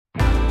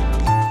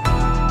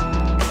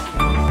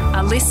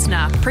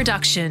listener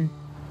production.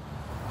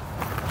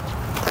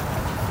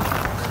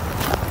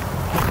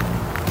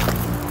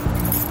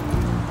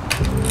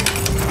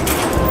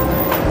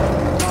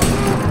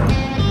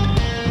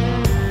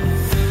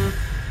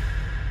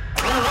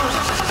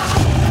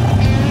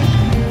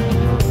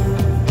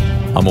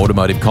 I'm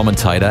automotive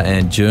commentator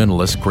and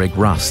journalist Greg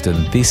Rust,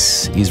 and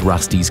this is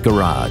Rusty's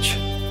Garage.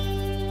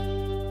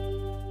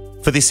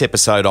 For this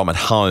episode, I'm at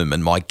home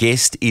and my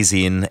guest is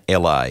in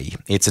LA.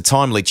 It's a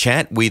timely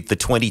chat with the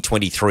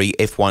 2023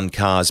 F1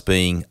 cars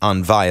being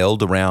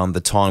unveiled around the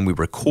time we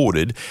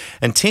recorded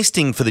and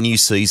testing for the new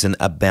season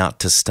about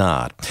to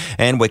start.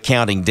 And we're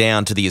counting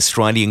down to the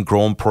Australian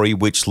Grand Prix,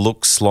 which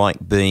looks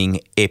like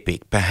being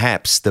epic,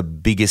 perhaps the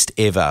biggest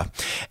ever.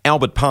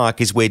 Albert Park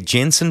is where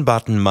Jenson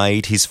Button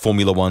made his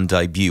Formula One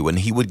debut, and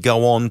he would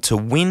go on to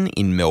win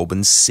in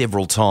Melbourne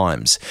several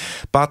times.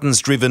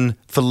 Button's driven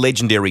for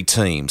legendary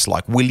teams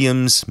like Williams,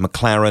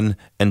 McLaren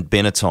and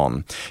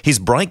Benetton. His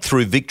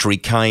breakthrough victory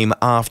came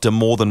after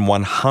more than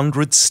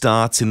 100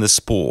 starts in the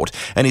sport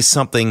and is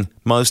something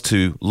most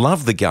who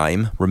love the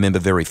game remember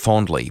very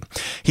fondly.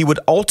 He would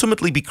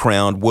ultimately be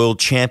crowned world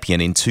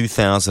champion in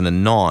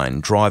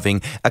 2009,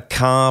 driving a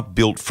car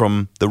built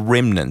from the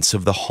remnants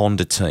of the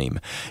Honda team.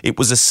 It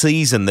was a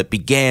season that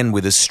began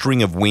with a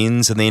string of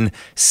wins and then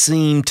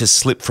seemed to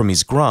slip from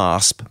his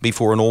grasp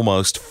before an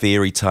almost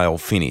fairy tale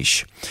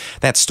finish.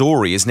 That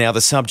story is now the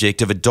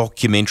subject of a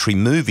documentary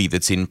movie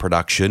that's in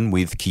production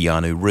with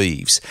Keanu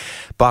Reeves.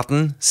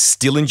 Button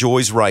still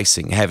enjoys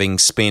racing, having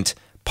spent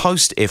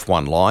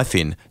post-F1 life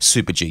in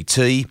Super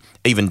GT,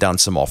 even done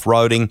some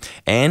off-roading,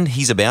 and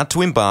he's about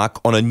to embark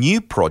on a new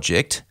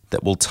project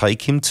that will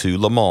take him to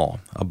Le Mans,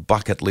 a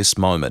bucket list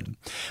moment.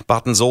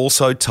 Button's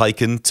also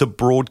taken to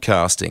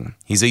broadcasting.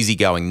 His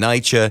easygoing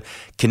nature,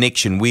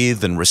 connection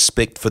with and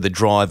respect for the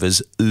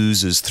drivers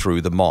oozes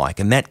through the mic,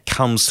 and that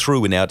comes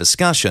through in our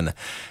discussion,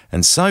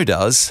 and so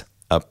does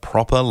a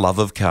proper love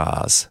of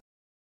cars.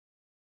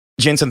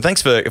 Jenson,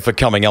 thanks for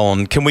coming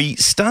on. Can we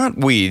start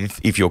with,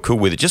 if you're cool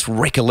with it, just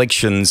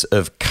recollections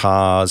of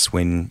cars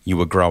when you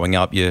were growing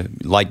up? Your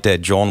late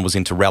dad, John, was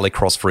into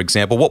rallycross, for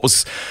example. What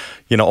was,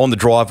 on the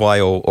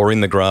driveway or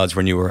in the garage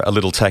when you were a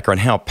little tacker,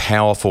 and how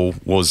powerful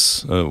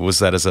was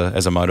that as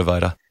a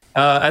motivator?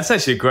 That's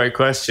actually a great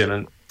question.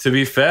 And to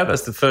be fair,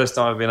 that's the first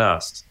time I've been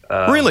asked.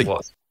 Really?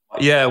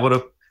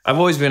 I've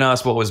always been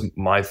asked what was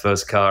my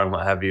first car and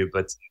what have you.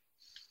 But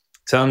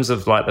in terms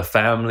of like the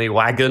family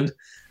wagon,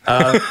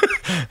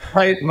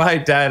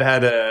 my dad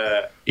had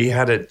a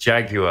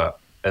Jaguar,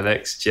 an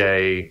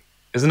XJ. It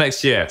was an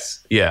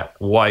XJS, yeah,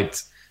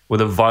 white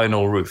with a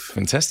vinyl roof.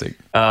 Fantastic.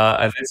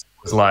 And this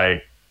was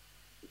like,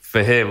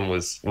 for him,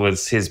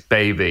 was his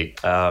baby.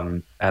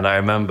 And I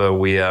remember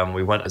we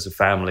went as a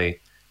family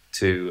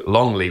to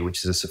Longley,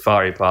 which is a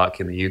safari park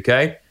in the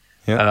UK.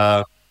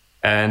 Yeah.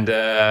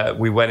 And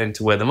we went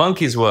into where the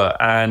monkeys were,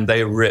 and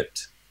they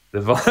ripped the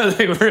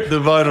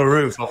vinyl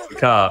roof off the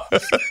car.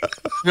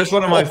 That's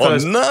one of my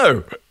first. Oh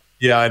no!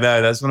 Yeah, I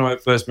know. That's one of my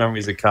first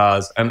memories of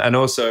cars, and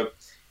also,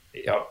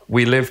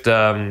 we lived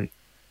in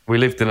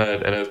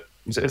a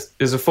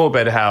there's a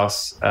 4-bed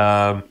house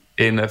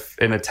in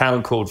a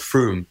town called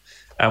Frome,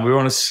 and we were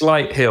on a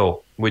slight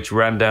hill which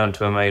ran down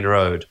to a main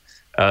road,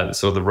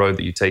 sort of the road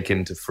that you take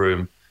into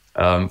Frome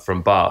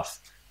from Bath,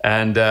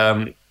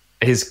 and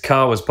his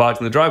car was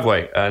parked in the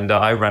driveway, and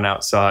I ran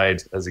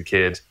outside as a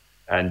kid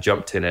and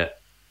jumped in it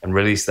and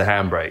released the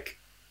handbrake.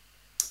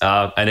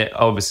 And it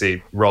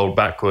obviously rolled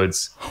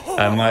backwards.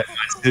 And my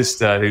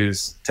sister,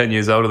 who's 10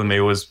 years older than me,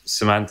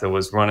 Samantha,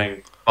 was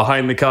running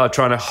behind the car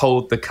trying to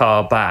hold the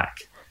car back.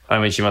 I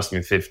mean, she must have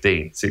been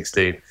 15,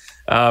 16.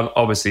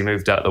 Obviously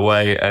moved out of the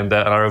way, and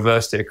I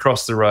reversed it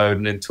across the road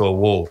and into a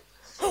wall.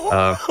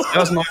 That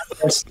was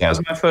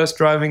my first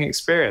driving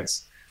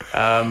experience.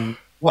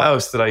 What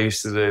else did I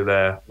used to do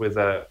there with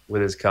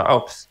his car?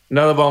 Oh,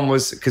 another one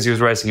was because he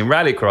was racing in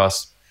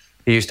rallycross.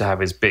 He used to have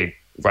his big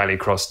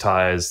rallycross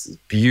tires,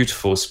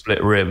 beautiful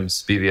split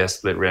rims, BBS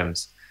split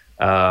rims.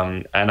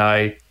 And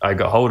I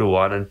got hold of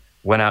one and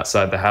went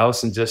outside the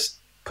house and just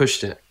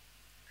pushed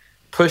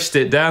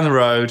it down the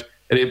road,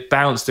 and it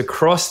bounced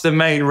across the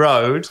main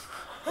road.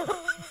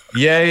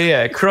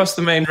 Yeah, across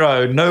the main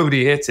road.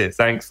 Nobody hit it,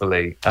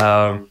 thankfully.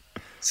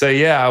 So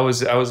yeah, I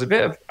was a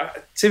bit of,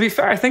 to be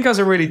fair, I think I was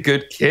a really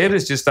good kid.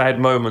 It's just I had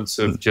moments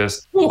of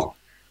just, I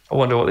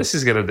wonder what this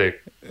is going to do.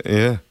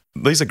 Yeah.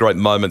 These are great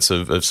moments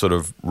of sort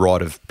of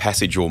rite of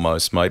passage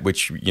almost, mate,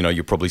 which,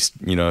 you're probably,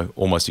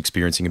 almost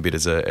experiencing a bit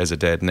as a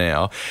dad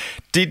now.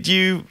 Did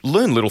you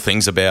learn little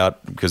things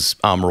about, because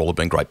Armour All have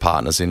been great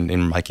partners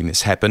in making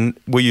this happen,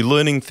 were you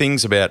learning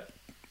things about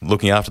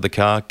looking after the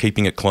car,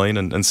 keeping it clean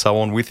and so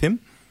on with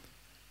him?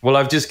 Well,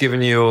 I've just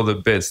given you all the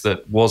bits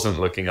that wasn't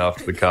looking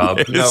after the car.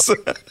 Yes.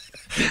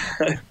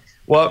 No.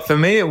 Well, for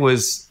me, it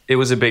was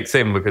a big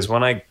thing because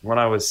when I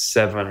was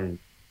 7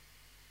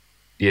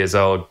 years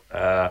old,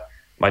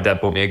 my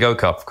dad bought me a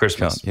go-kart for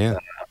Christmas. Yeah. My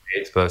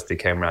 8th birthday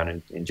came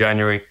around in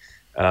January,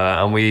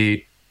 and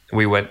we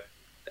went.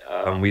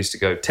 We used to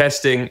go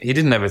testing. He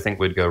didn't ever think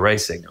we'd go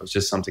racing. It was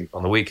just something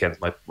on the weekends.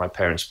 My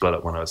parents split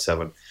up when I was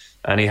 7,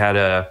 and he had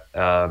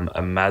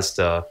a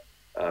Mazda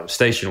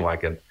station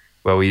wagon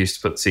where we used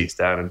to put the seats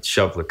down and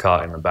shove the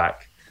cart in the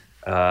back.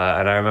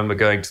 And I remember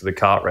going to the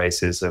kart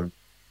races, and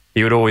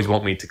he would always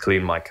want me to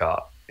clean my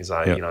kart. He's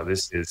like, Yep. you know,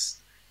 this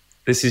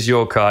is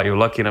your kart. You're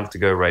lucky enough to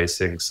go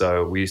racing.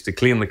 So we used to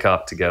clean the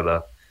kart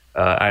together,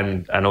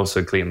 and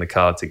also clean the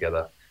car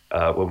together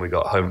when we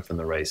got home from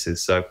the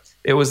races. So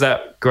it was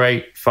that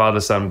great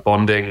father-son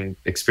bonding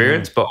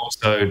experience, but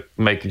also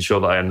making sure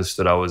that I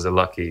understood I was a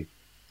lucky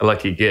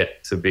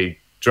git to be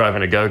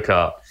driving a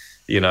go-kart,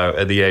 you know,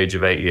 at the age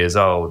of 8 years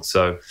old.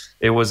 So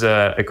it was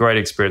a great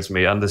experience for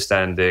me,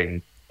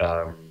 understanding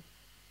the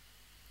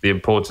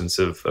importance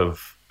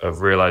of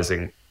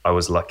realizing I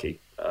was lucky.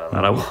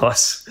 And I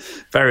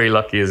was very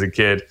lucky as a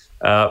kid,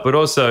 but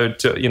also,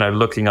 you know,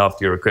 looking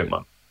after your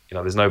equipment. You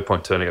know, there's no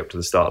point turning up to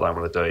the start line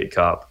with a dirty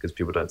car because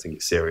people don't think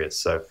you're serious.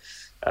 So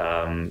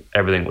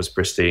everything was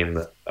pristine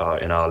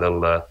in our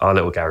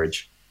little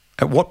garage.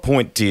 At what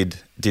point did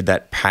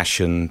that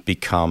passion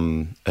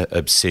become an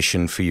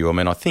obsession for you? I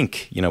mean, I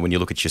think, you know, when you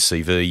look at your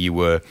CV, you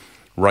were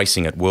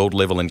racing at world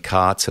level in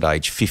karts at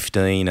age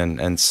 15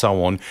 and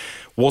so on.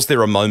 Was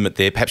there a moment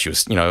there, perhaps you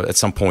was, you know, at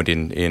some point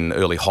in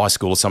early high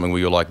school or something,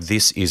 where you're like,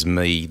 this is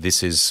me,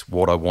 this is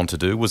what I want to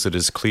do? Was it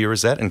as clear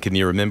as that? And can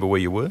you remember where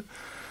you were?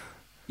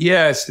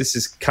 Yes, this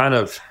is it's going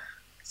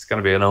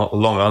to be a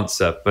long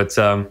answer, but,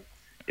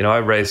 you know, I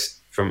raced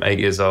from 8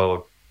 years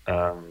old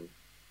in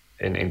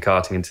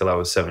karting until I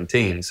was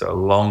 17, so a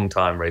long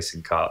time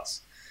racing karts.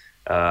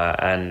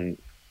 And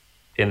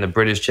in the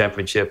British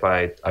Championship,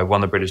 I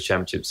won the British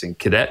Championships in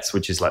cadets,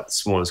 which is like the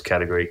smallest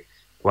category,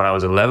 when I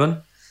was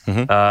 11.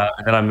 And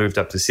then I moved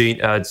up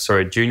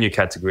to junior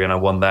category, and I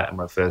won that in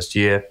my first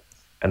year.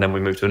 And then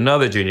we moved to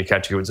another junior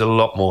category, which was a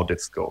lot more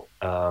difficult.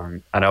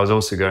 And I was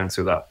also going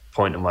through that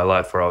point in my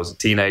life where I was a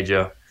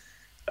teenager.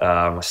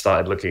 I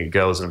started looking at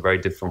girls in a very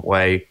different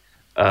way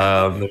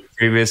than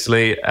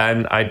previously,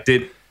 and I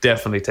did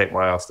definitely take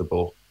my eye off the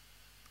ball.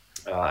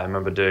 I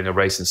remember doing a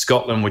race in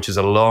Scotland, which is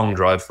a long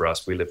drive for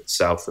us. We lived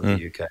south of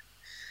the UK.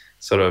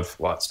 Sort of,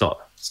 well, it's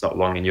not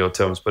long in your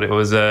terms, but it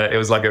was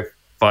like a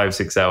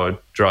 5-6 hour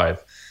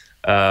drive.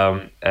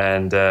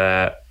 And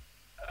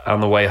on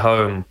the way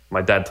home,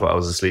 my dad thought I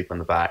was asleep in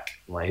the back.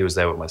 He was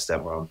there with my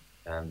stepmom,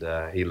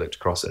 and he looked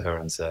across at her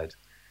and said,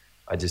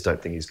 "I just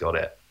don't think he's got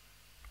it."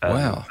 And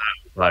wow.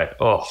 Like,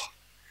 oh,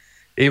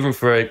 even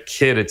for a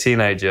kid, a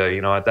teenager,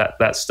 you know,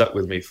 that stuck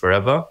with me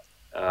forever.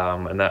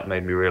 And that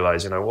made me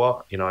realize, you know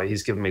what, you know,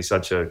 he's given me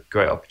such a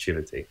great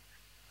opportunity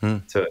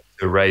to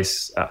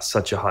race at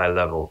such a high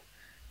level,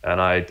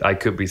 and I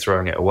could be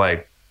throwing it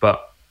away.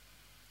 But,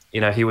 you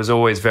know, he was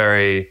always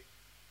very,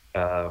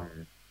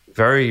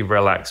 very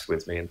relaxed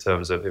with me in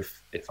terms of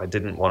if I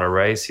didn't want to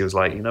race, he was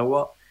like, you know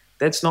what,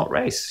 let's not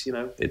race. You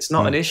know, it's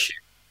not an issue.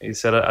 He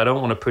said, I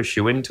don't want to push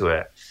you into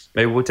it.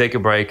 Maybe we'll take a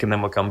break and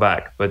then we'll come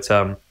back. But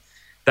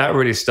that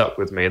really stuck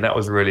with me. And that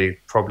was really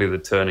probably the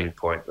turning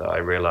point that I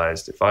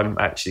realized, if I'm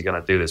actually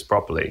going to do this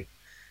properly,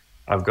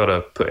 I've got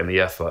to put in the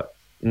effort.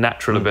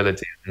 Natural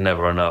ability is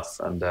never enough.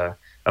 And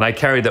I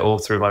carried that all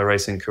through my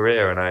racing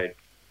career. And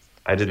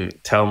I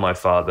didn't tell my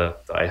father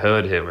that I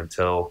heard him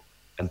until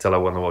I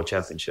won the World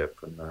Championship.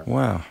 And,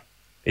 Wow.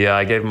 Yeah,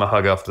 I gave him a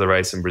hug after the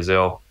race in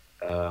Brazil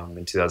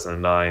in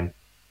 2009.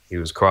 He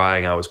was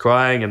crying, I was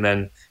crying, and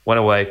then went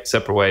away,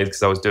 separate ways,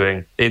 because I was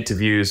doing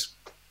interviews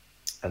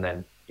and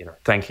then, you know,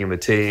 thanking the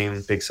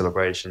team, big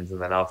celebrations.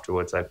 And then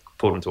afterwards, I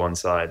pulled him to one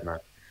side and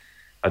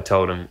I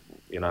told him,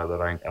 you know, that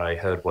I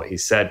heard what he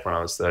said when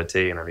I was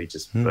 13, and he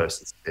just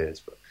burst into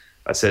tears. But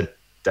I said,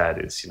 Dad,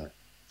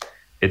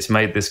 it's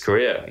made this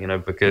career, you know,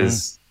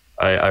 because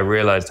I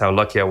realized how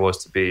lucky I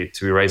was to be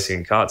racing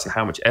in karts and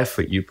how much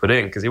effort you put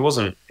in, because he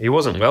wasn't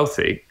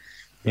wealthy.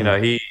 You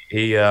know,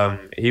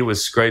 he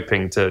was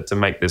scraping to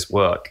make this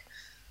work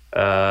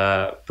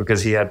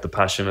because he had the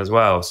passion as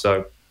well.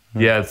 So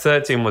yeah,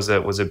 13 was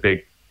a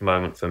big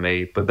moment for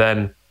me. But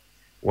then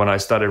when I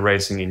started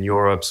racing in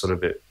Europe, sort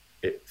of at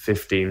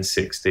 15,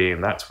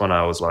 16, that's when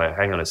I was like,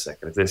 hang on a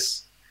second,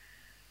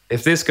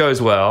 if this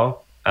goes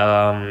well,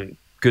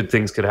 good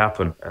things could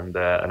happen. And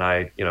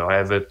I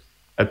have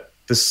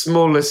the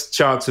smallest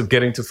chance of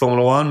getting to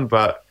Formula One,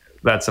 but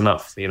that's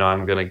enough. You know,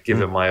 I'm going to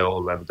give it my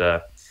all. And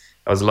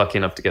I was lucky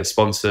enough to get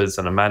sponsors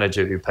and a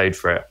manager who paid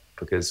for it,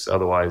 because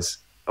otherwise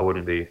I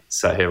wouldn't be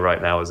sat here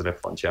right now as an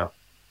F1 champ.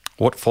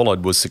 What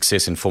followed was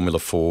success in Formula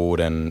Ford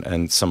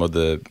and some of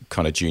the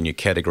kind of junior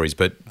categories.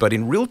 But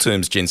in real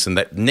terms, Jenson,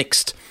 that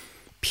next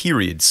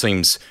period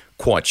seems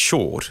quite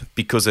short,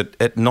 because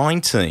at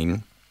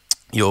 19,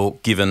 you're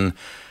given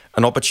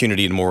an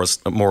opportunity to more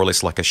or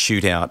less like a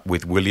shootout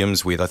with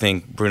Williams, with I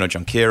think Bruno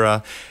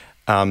Junqueira.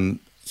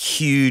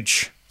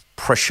 Huge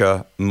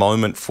pressure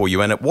moment for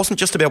you. And it wasn't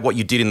just about what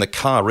you did in the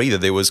car either.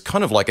 There was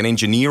kind of like an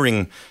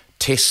engineering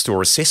test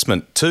or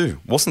assessment too,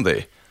 wasn't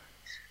there?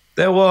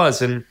 There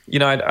was. And, you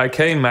know, I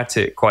came at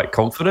it quite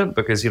confident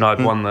because, you know,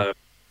 I'd won the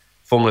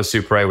Formula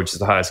Super A, which is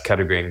the highest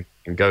category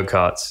in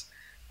go-karts.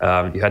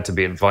 You had to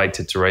be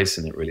invited to race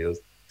in it, really. There was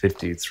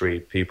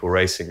 53 people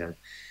racing. And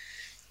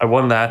I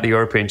won that, the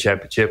European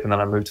Championship, and then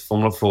I moved to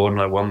Formula Ford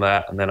and I won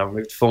that. And then I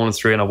moved to Formula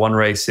 3 and I won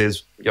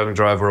races, Young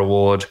Driver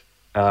Award.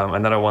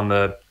 And then I won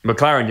the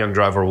McLaren Young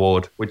Driver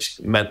Award, which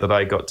meant that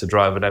I got to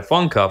drive an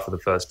F1 car for the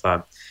first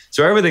time.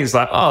 So everything's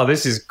like, oh,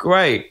 this is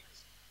great.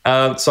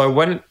 So I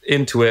went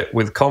into it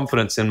with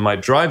confidence in my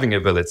driving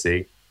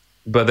ability,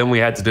 but then we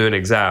had to do an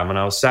exam and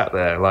I was sat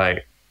there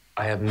like,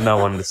 I have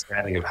no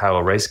understanding of how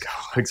a race car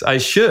works. I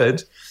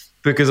should,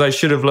 because I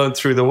should have learned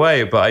through the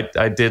way, but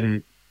I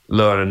didn't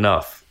learn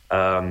enough.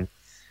 That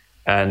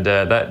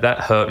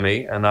hurt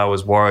me, and I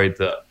was worried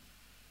that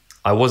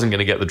I wasn't going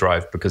to get the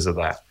drive because of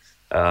that.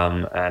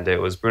 And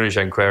it was Bruno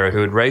Janqueira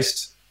who had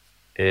raced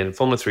in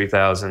Formula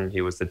 3000.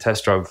 He was the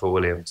test driver for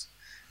Williams.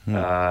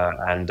 I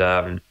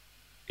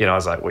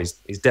was like, well,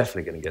 he's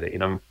definitely going to get it.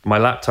 My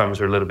lap times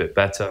were a little bit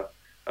better,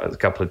 a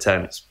couple of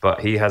tenths, but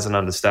he has an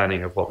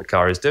understanding of what the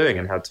car is doing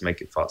and how to make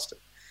it faster.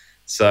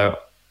 So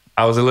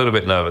I was a little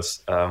bit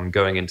nervous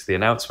going into the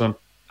announcement.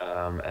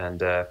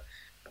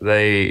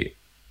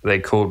 They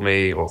called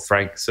me, or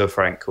Sir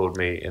Frank called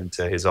me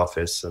into his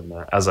office. And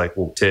as I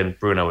walked in,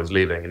 Bruno was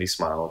leaving and he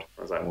smiled.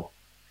 I was like, well,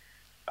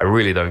 I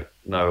really don't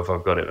know if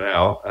I've got it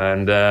now.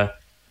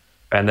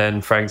 And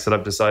then Frank said,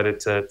 I've decided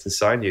to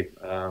sign you.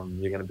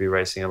 You're going to be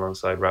racing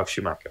alongside Ralf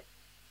Schumacher.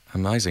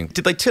 Amazing.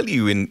 Did they tell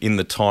you in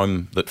the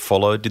time that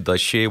followed, did they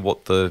share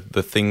what the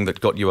thing that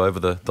got you over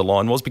the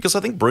line was? Because I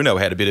think Bruno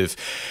had a bit of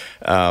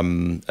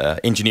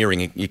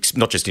engineering,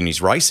 not just in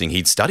his racing.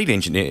 He'd studied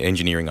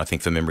engineering, I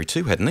think, from memory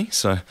too, hadn't he?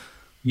 So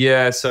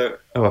yeah. So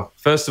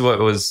first of all,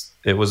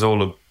 it was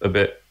all a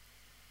bit.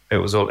 It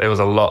was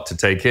a lot to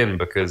take in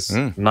because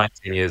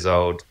 19 years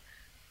old,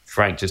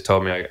 Frank just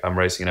told me I'm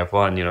racing in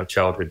F1.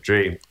 Childhood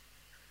dream,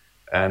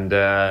 and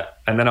then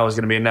I was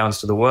going to be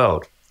announced to the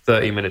world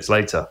 30 minutes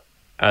later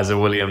as a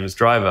Williams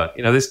driver.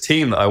 This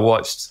team that I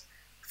watched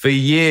for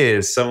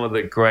years, some of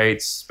the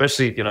greats,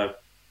 especially,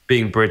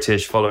 being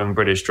British, following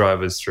British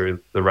drivers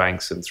through the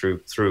ranks and through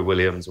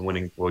Williams and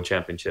winning world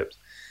championships.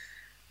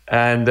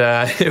 And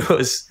it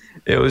was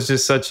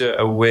just such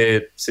a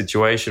weird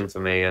situation for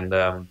me. And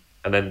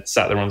then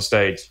sat there on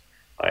stage,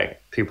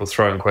 like people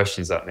throwing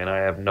questions at me, and I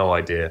have no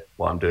idea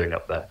what I'm doing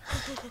up there.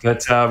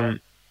 But and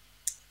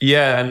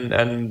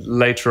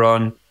later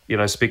on,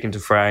 speaking to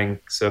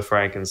Sir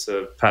Frank and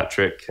Sir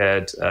Patrick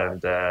Head,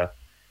 and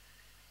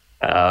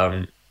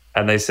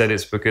they said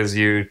it's because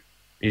you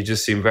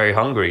just seem very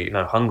hungry,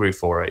 hungry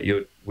for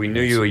it. We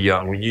knew you were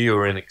young, we knew you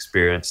were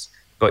inexperienced,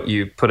 but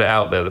you put it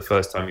out there the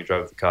first time you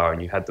drove the car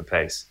and you had the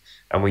pace,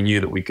 and we knew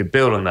that we could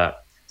build on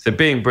that. So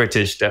being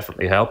British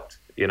definitely helped,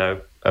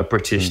 a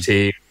British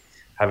team,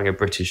 having a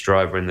British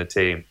driver in the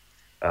team.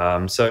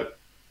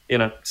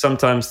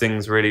 Sometimes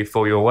things really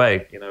fall your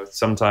way.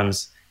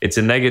 Sometimes it's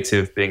a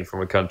negative being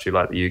from a country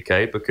like the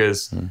UK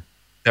because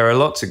there are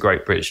lots of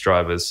great British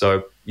drivers.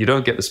 So you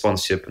don't get the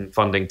sponsorship and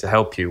funding to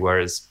help you,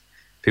 whereas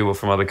people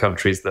from other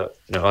countries that,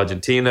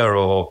 Argentina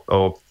or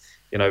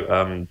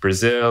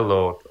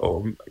Brazil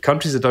or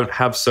countries that don't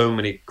have so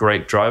many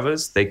great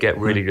drivers, they get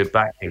really good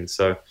backing.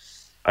 So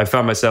I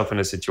found myself in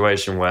a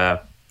situation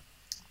where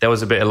there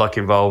was a bit of luck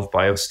involved, but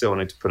I still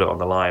wanted to put it on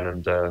the line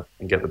and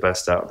get the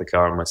best out of the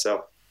car and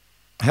myself.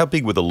 How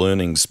big were the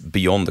learnings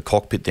beyond the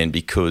cockpit then?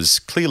 Because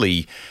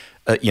clearly,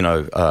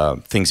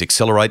 things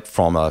accelerate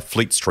from a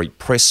Fleet Street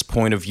press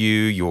point of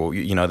view.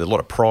 There's a lot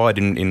of pride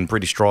in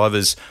British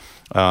drivers.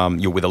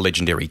 You're with a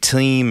legendary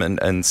team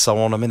and so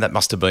on. I mean, that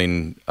must have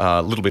been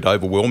a little bit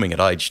overwhelming at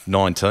age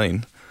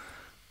 19.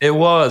 It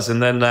was.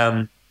 And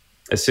then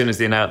as soon as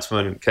the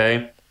announcement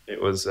came, it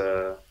was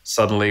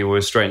suddenly we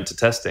were straight into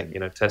testing,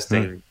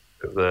 testing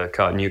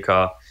the new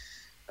car,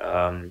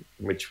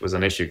 which was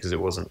an issue because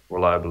it wasn't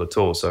reliable at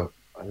all. So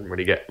I didn't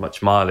really get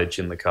much mileage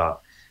in the car.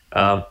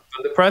 But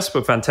the press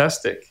were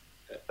fantastic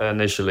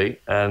initially.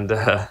 And,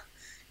 as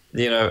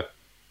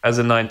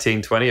a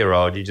 19,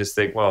 20-year-old, you just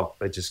think, well,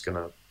 they're just going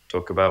to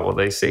talk about what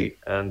they see.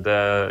 And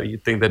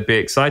you'd think they'd be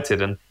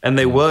excited. And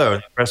they were.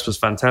 And the press was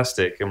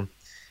fantastic and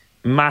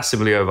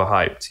massively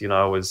overhyped.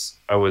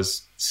 I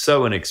was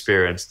so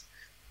inexperienced.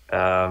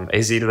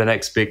 Is he the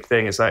next big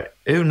thing? It's like,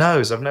 who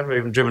knows? I've never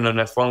even driven an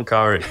F1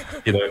 car,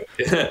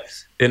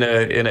 in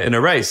a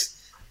race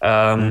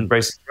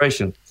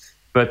situation.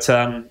 But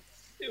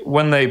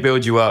when they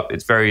build you up,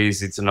 it's very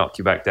easy to knock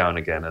you back down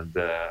again. And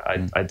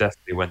I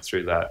definitely went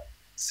through that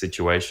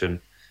situation,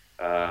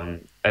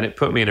 and it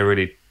put me in a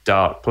really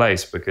dark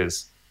place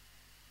because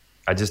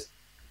I just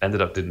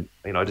ended up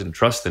I didn't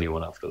trust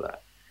anyone after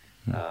that.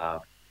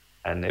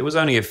 And it was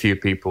only a few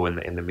people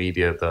in the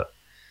media that.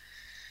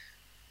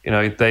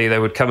 They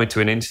would come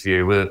into an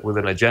interview with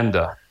an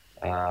agenda,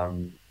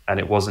 and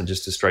it wasn't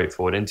just a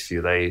straightforward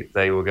interview.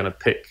 They were going to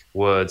pick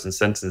words and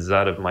sentences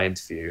out of my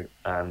interview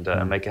and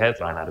make a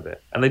headline out of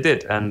it, and they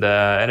did, and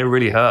it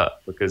really hurt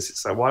because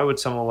it's like, why would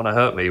someone want to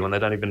hurt me when they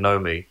don't even know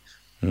me?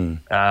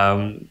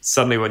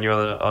 Suddenly, when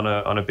you're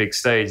on a big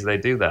stage, they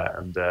do that,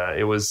 and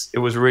it was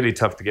really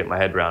tough to get my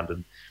head around,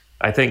 and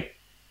I think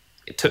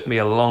it took me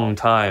a long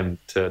time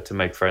to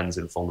make friends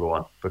in Formula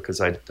One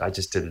because I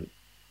just didn't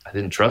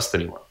trust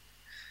anyone.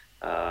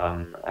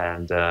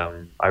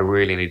 I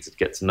really needed to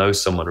get to know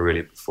someone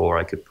really before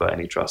I could put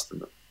any trust in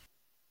them.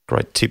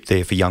 Great tip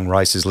there for young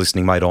racers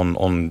listening, mate,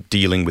 on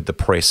dealing with the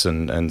press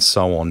and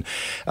so on.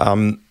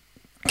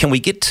 Can we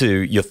get to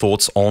your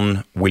thoughts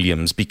on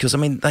Williams? Because, I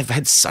mean, they've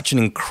had such an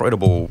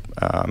incredible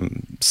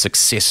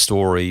success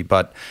story,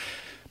 but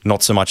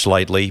not so much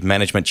lately.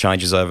 Management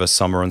changes over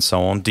summer and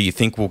so on. Do you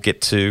think we'll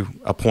get to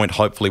a point,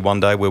 hopefully one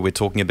day, where we're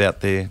talking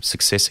about their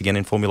success again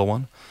in Formula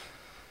One?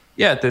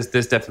 Yeah, there's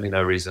definitely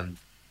no reason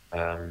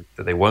that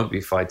they won't be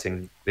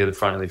fighting near the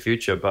front in the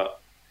future. But,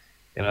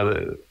 you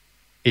know,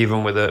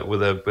 even with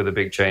a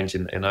big change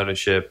in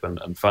ownership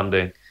and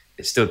funding,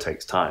 it still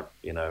takes time.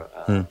 You know,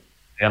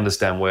 they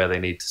understand where they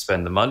need to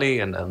spend the money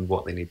and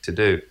what they need to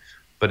do,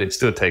 but it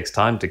still takes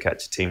time to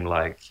catch a team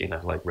like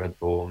Red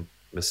Bull,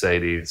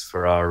 Mercedes,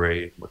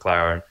 Ferrari,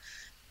 McLaren.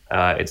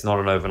 It's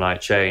not an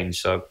overnight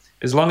change. So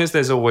as long as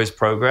there's always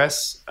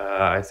progress,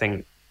 I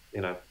think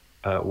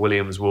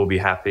Williams will be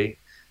happy.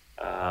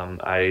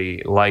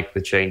 I like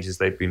the changes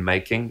they've been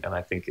making, and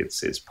I think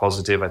it's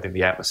positive. I think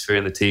the atmosphere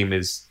in the team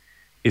is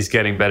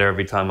getting better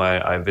every time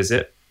I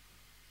visit.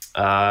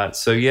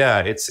 So yeah,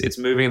 it's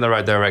moving in the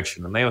right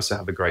direction, and they also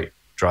have a great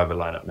driver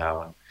lineup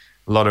now, and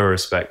a lot of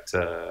respect,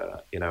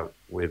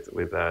 with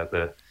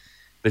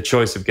the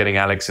choice of getting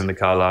Alex in the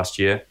car last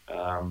year.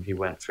 He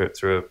went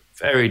through a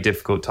very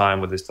difficult time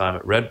with his time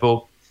at Red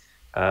Bull,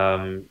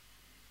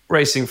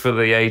 racing for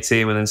the A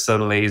team, and then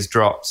suddenly he's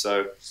dropped.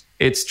 So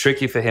it's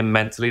tricky for him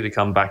mentally to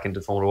come back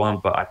into Formula One,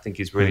 but I think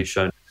he's really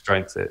shown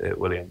strength at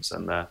Williams,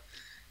 and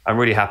I'm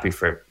really happy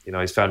for him. You know,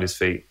 he's found his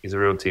feet. He's a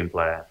real team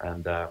player,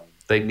 and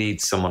they need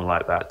someone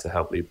like that to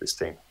help lead this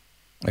team.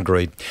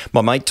 Agreed.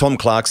 My mate Tom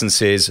Clarkson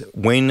says,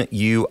 when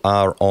you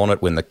are on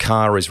it, when the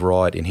car is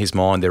right, in his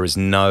mind, there is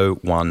no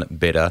one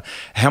better.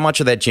 How much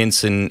of that,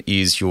 Jenson,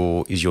 is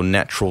your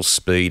natural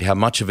speed? How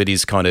much of it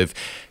is kind of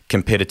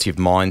competitive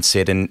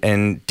mindset?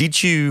 And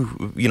did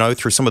you,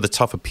 through some of the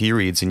tougher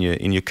periods in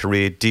your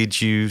career, did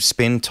you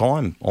spend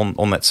time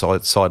on that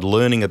side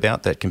learning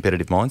about that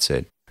competitive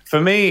mindset?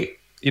 For me,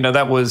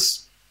 that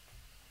was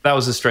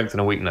a strength and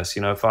a weakness.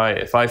 If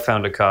I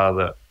found a car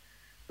that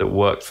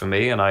worked for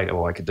me, and I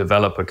could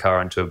develop a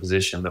car into a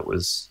position that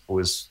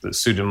that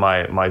suited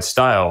my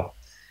style.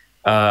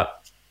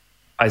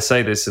 I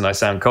say this and I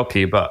sound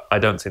cocky, but I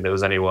don't think there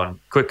was anyone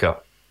quicker.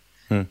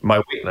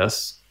 My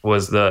weakness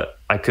was that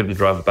I couldn't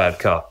drive a bad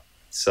car.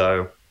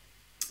 So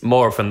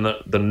more often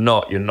than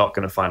not, you're not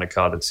going to find a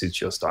car that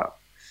suits your style.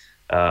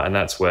 And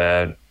that's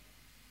where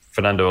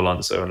Fernando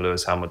Alonso and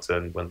Lewis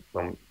Hamilton, when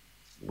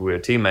we were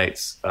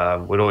teammates,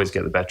 would always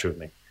get the better of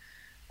me.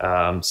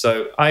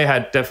 So I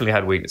definitely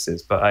had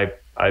weaknesses, but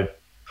I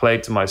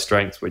played to my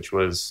strengths, which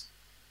was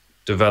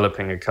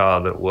developing a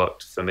car that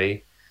worked for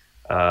me,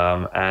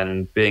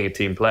 and being a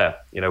team player,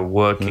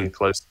 working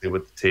closely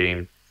with the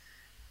team.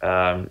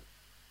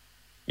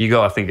 You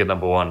got to think of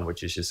number one,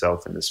 which is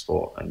yourself in the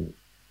sport. And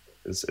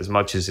as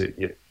much as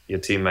your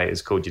teammate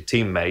is called your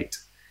teammate,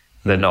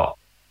 they're not.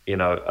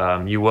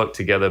 You work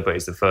together, but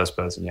he's the first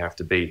person you have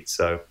to beat.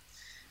 So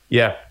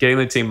yeah, getting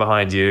the team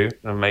behind you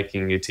and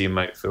making your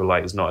teammate feel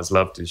like he's not as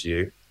loved as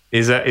you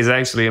is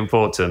actually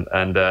important.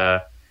 And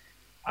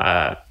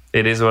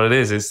it is what it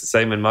is. It's the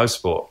same in most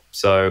sport.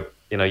 So,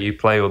 you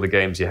play all the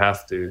games you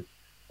have to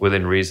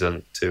within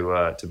reason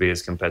to be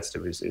as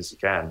competitive as you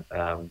can.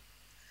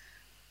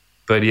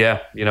 But yeah,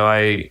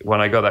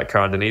 when I got that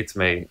car underneath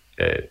me,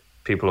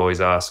 people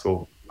always ask,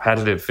 well, how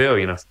did it feel?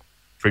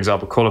 For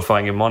example,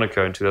 qualifying in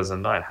Monaco in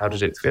 2009, how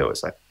did it feel?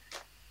 It's like,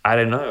 I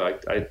don't know.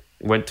 I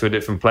went to a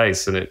different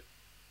place, and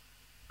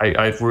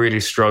I've really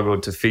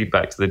struggled to feed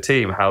back to the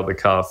team how the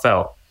car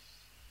felt.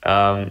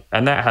 And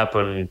that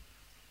happened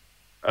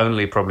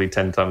only probably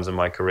 10 times in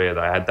my career,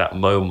 that I had that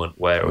moment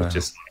where it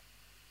was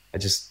I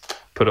just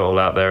put it all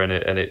out there,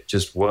 and it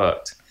just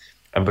worked.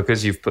 And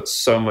because you've put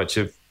so much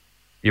of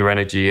your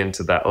energy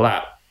into that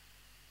lap,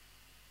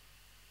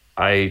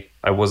 I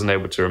wasn't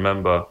able to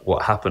remember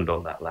what happened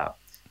on that lap,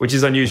 which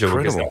is unusual.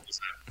 Incredible. Because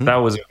that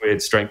was a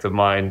weird strength of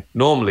mine.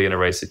 Normally in a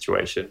race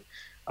situation,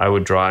 I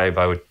would drive,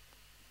 I would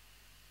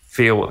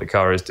feel what the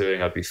car is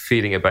doing, I'd be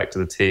feeding it back to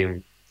the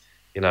team,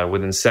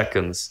 within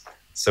seconds,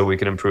 so we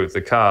can improve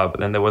the car. But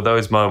then there were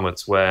those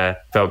moments where it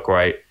felt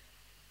great,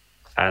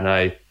 and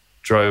I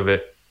drove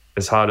it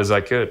as hard as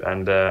I could,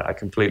 and I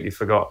completely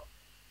forgot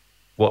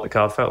what the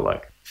car felt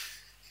like.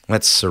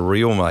 That's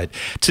surreal, mate.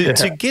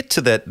 To get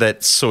to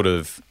that sort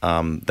of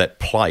that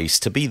place,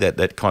 to be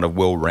that kind of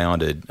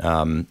well-rounded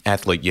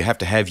athlete, you have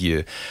to have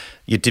your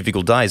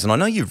difficult days. And I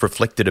know you've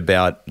reflected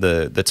about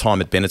the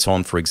time at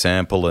Benetton, for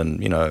example,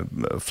 and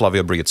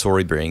Flavio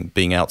Briatore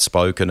being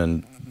outspoken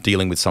and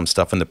dealing with some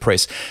stuff in the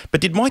press. But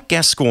did Mike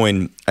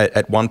Gascoigne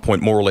at one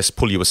point more or less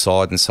pull you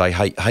aside and say,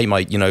 hey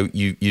mate,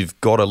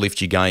 you've got to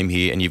lift your game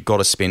here, and you've got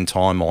to spend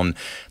time on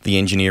the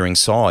engineering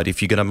side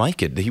if you're going to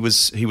make it? He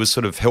was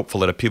sort of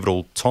helpful at a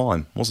pivotal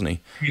time, wasn't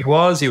he? He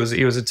was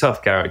a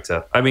tough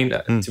character. I mean,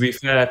 to be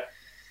fair,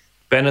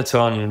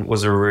 Benetton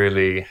was a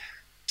really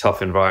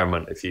tough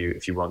environment if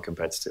you weren't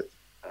competitive.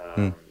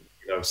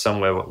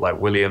 Somewhere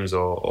like Williams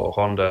or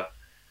Honda,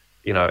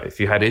 if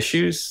you had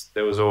issues,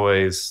 there was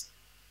always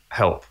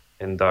help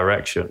in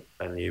direction,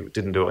 and you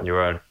didn't do it on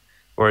your own.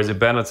 Whereas at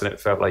Benetton, it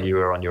felt like you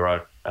were on your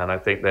own. And I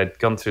think they'd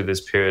gone through this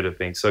period of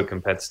being so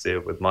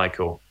competitive with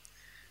Michael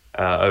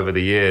over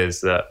the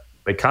years that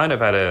it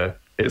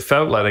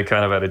felt like they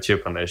kind of had a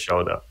chip on their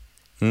shoulder.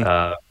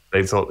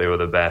 They thought they were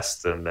the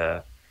best, and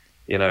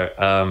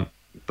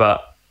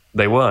but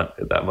they weren't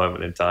at that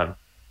moment in time.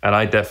 And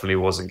I definitely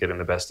wasn't getting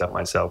the best out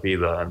myself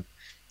either. And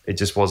it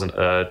just wasn't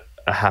a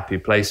happy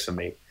place for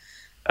me.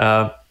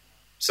 So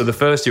the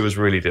first year was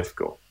really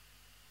difficult.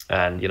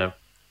 And,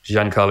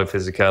 Giancarlo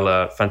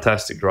Fisichella,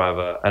 fantastic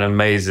driver and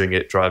amazing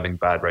at driving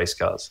bad race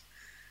cars.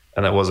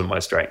 And that wasn't my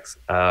strength.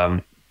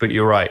 But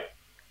you're right.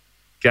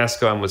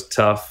 Gascoigne was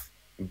tough,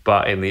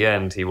 but in the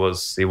end, he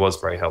was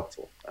very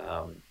helpful.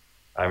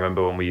 I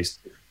remember when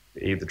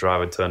the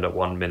driver turned up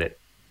 1 minute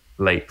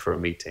late for a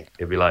meeting.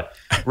 He'd be like,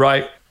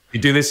 right, you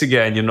do this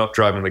again, you're not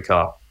driving the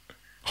car.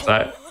 It's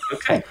like,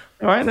 okay,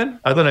 all right then.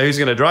 I don't know who's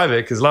going to drive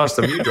it, because last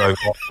time you drove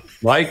it,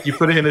 Mike, you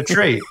put it in a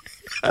tree.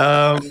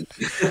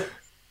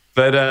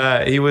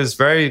 But he was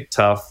very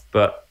tough,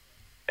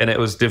 and it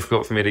was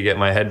difficult for me to get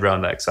my head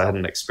around that because I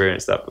hadn't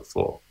experienced that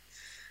before.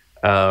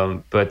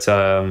 But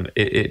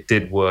it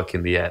did work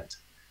in the end.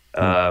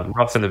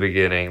 Rough in the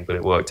beginning, but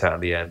it worked out in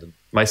the end. And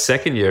my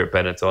second year at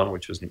Benetton,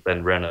 which was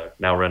then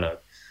now Renault,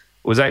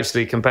 was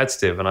actually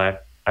competitive, and I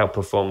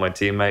outperformed my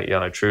teammate,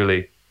 Jarno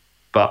Trulli,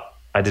 but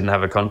I didn't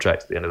have a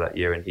contract at the end of that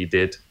year, and he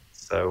did.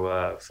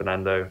 So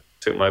Fernando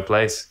took my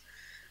place.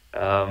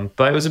 But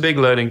it was a big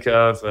learning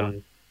curve,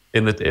 and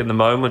in the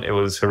moment it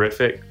was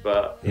horrific,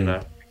 but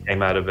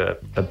came out of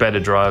it a better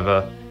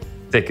driver,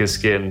 thicker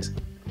skinned,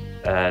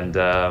 and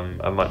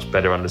a much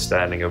better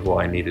understanding of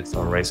what I needed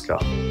from a race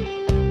car.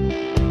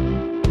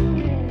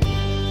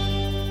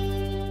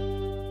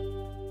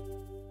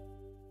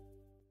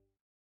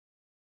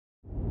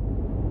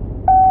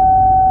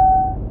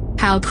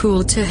 How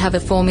cool to have a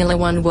Formula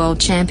One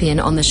world champion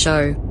on the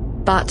show.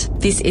 But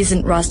this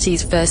isn't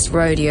Rusty's first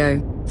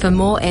rodeo. For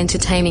more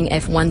entertaining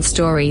F1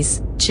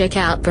 stories, check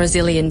out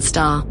Brazilian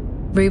star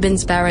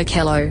Rubens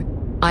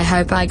Barrichello. I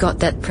hope I got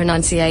that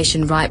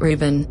pronunciation right,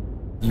 Ruben.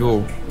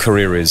 Your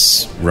career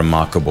is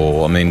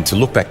remarkable. I mean, to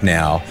look back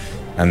now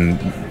and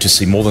to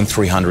see more than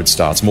 300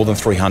 starts, more than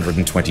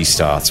 320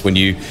 starts, when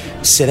you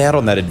set out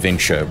on that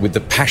adventure with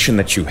the passion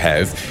that you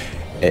have,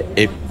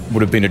 it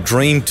would have been a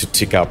dream to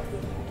tick up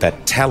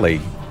that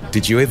tally.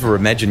 Did you ever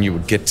imagine you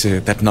would get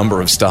to that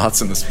number of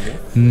starts in the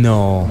sport?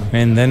 No,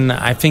 and then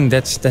I think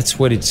that's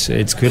what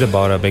it's good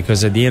about it,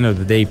 because at the end of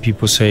the day,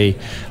 people say,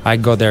 I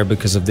got there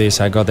because of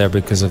this, I got there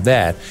because of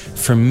that.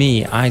 For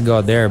me, I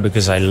got there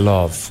because I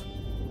love.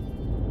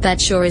 That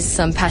sure is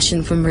some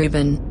passion from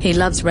Ruben. He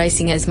loves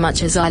racing as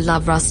much as I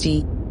love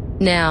Rusty.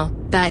 Now,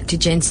 back to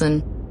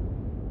Jenson.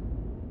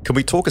 Can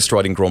we talk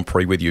Australian Grand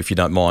Prix with you, if you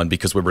don't mind,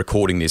 because we're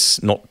recording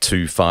this not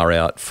too far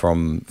out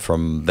from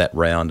that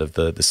round of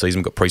the season.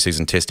 We've got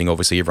pre-season testing.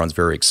 Obviously, everyone's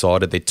very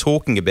excited. They're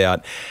talking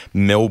about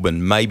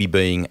Melbourne maybe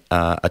being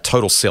a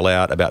total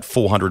sellout, about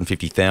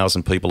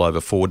 450,000 people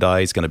over 4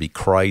 days. Going to be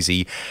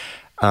crazy.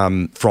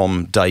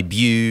 From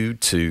debut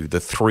to the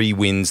 3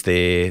 wins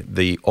there,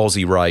 the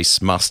Aussie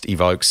race must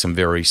evoke some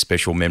very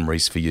special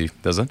memories for you,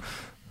 does it?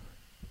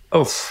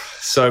 Oh,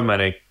 so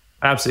many.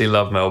 Absolutely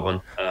love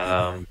Melbourne.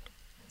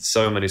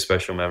 So many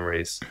special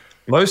memories.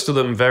 Most of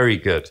them very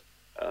good.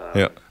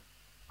 Yeah.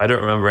 I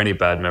don't remember any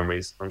bad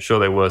memories. I'm sure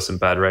there were some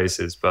bad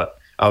races, but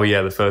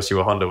the first year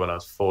with Honda when I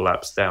was 4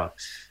 laps down.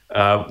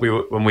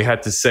 When we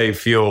had to save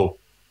fuel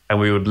and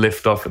we would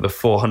lift off at the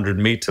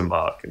 400-meter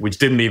mark, which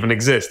didn't even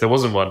exist. There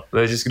wasn't one.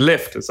 They just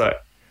lift. It's like,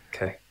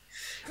 okay.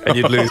 And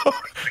you'd lose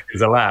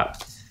a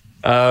lap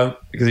because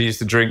you used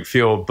to drink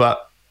fuel.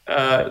 But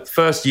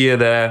first year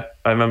there,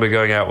 I remember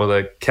going out with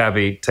a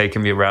cabbie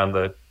taking me around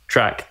the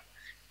track.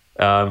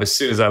 As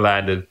soon as I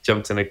landed,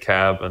 jumped in a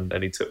cab, and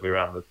he took me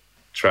around the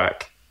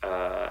track.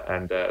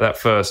 And that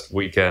first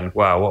weekend,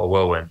 wow, what a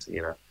whirlwind!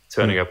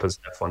 Turning up as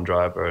an F1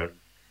 driver and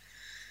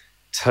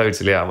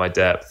totally out of my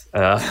depth,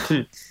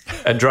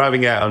 and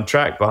driving out on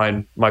track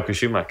behind Michael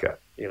Schumacher.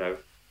 A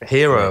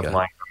hero of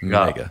mine.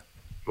 Mega.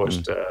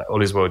 Watched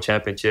all his world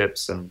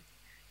championships and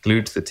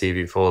glued to the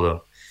TV for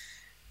them.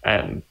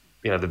 And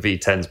the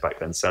V10s back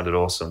then sounded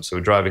awesome. So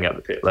we're driving out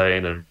the pit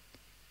lane, and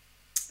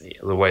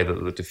the way that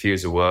the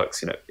diffuser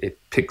works, it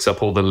picks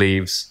up all the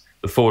leaves,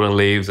 the fallen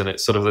leaves, and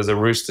it's sort of, there's a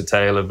rooster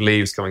tail of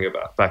leaves coming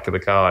about back of the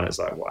car, and it's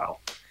like, wow.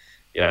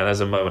 And there's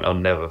a moment I'll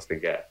never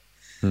forget.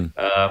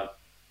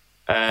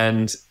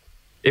 And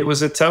it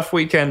was a tough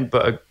weekend,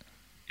 but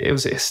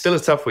it's still a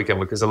tough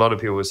weekend because a lot of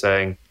people were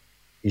saying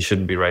he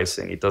shouldn't be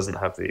racing. He doesn't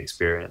have the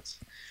experience.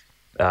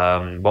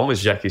 One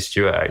was Jackie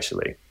Stewart,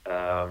 actually.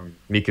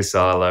 Mika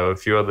Salo, a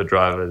few other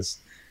drivers.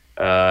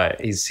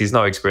 He's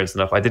not experienced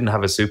enough. I didn't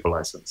have a super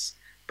license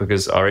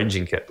because our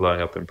engine kept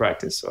blowing up in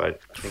practice. So I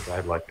think I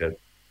had like a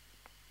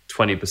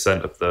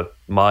 20% of the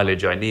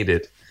mileage I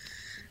needed.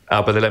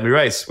 But they let me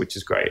race, which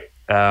is great.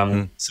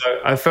 So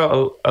I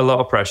felt a lot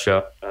of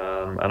pressure,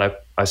 and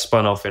I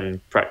spun off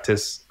in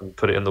practice and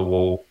put it in the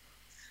wall.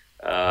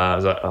 I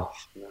was like, oh,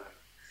 no.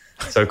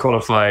 So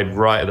qualified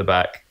right at the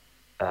back,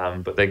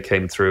 but then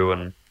came through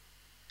and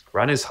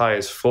ran as high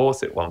as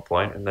 4th at one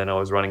point, and then I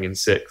was running in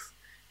 6th,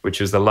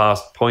 which was the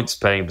last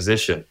points-paying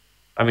position.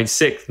 I mean,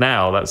 6th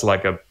now, that's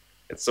like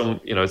it's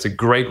a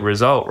great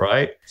result,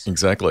 right?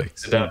 Exactly.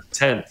 It's down to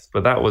 10th,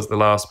 but that was the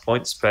last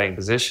points-paying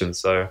position.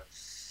 So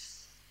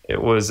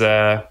it was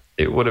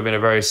it would have been a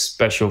very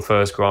special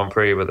first Grand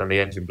Prix, but then the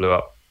engine blew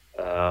up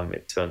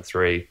at turn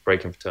 3,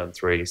 braking for turn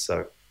 3,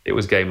 so it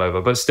was game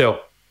over. But still,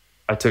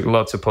 I took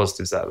lots of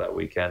positives out of that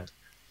weekend.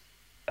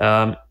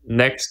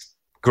 Next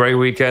great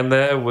weekend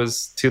there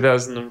was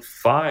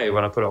 2005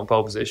 when I put it on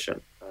pole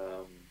position.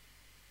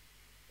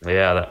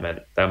 That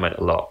meant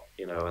a lot,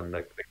 and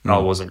the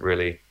car wasn't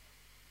really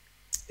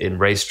in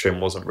race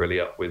trim, wasn't really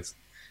up with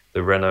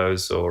the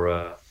Renaults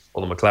or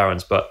the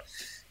McLarens, but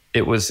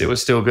it was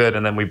still good.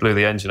 And then we blew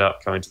the engine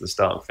up coming to the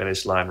start and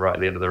finish line right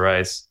at the end of the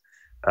race.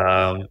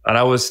 And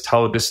I was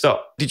told to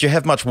stop. Did you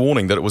have much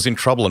warning that it was in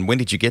trouble, and when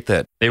did you get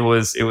that? It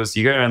was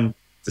you go around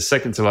the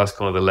second to last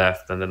corner to the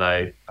left, and then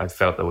I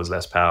felt there was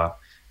less power.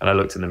 And I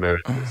looked in the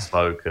mirror and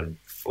smoke and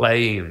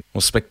flame.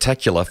 Well,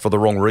 spectacular for the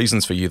wrong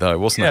reasons for you, though,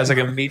 wasn't it? Yeah, it was like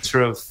a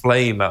metre of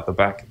flame out the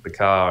back of the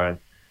car. And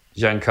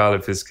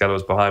Giancarlo Fisichella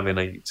was behind me, and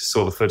I just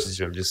saw the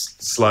footage of him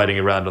just sliding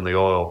around on the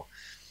oil.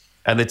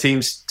 And the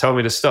teams told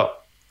me to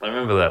stop. I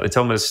remember that. They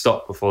told me to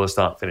stop before the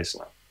start-finish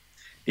line,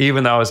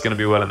 even though I was going to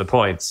be well in the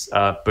points,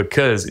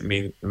 because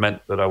it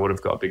meant that I would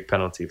have got a big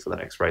penalty for the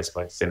next race if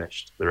I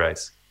finished the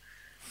race.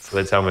 So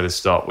they tell me to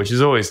stop, which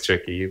is always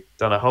tricky. You've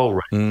done a whole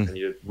race and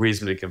you're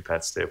reasonably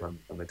competitive when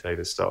they tell you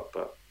to stop.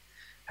 But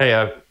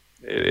hey,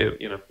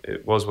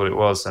 it was what it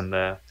was. And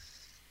the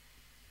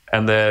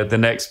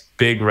next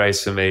big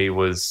race for me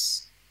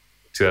was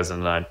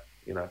 2009.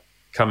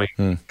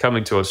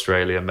 Coming to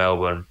Australia,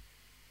 Melbourne,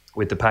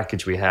 with the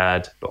package we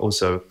had, but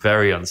also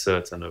very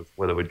uncertain of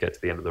whether we'd get to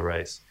the end of the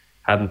race.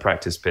 Hadn't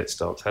practiced pit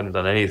stops, hadn't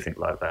done anything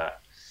like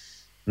that.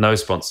 No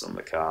sponsor on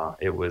the car.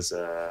 It was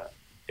a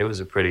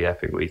pretty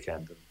epic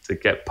weekend. To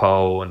get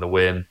pole and the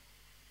win,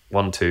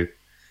 1-2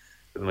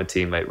 with my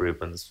teammate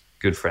Rubens,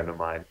 good friend of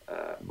mine,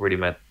 really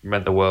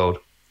meant the world.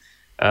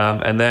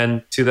 And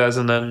then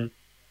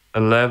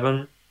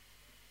 2011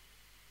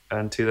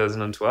 and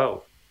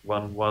 2012,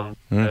 won for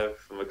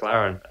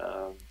McLaren.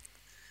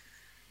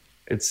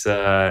 It's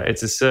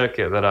a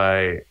circuit that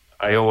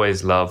I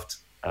always loved.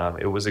 I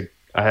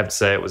have to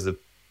say it was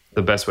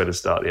the best way to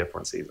start the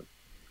F1 season.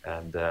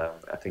 And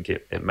I think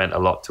it meant a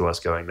lot to us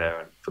going there.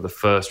 And for the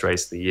first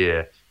race of the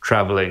year,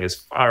 traveling as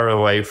far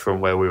away from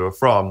where we were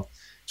from,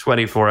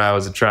 24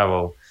 hours of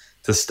travel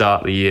to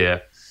start the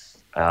year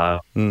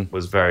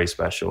was very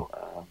special.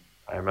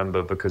 I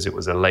remember because it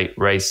was a late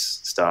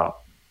race start,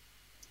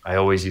 I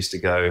always used to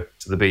go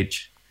to the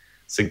beach,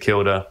 St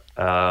Kilda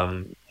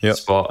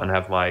spot, and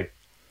have my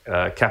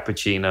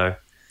cappuccino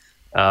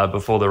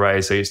before the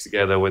race. I used to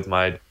go there with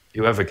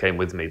whoever came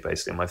with me,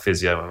 basically, my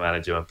physio, my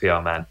manager, my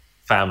PR man,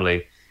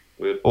 family.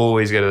 We would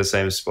always go to the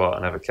same spot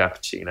and have a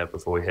cappuccino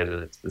before we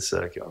headed into the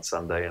circuit on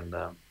Sunday. And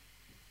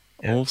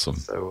awesome.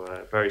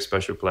 So very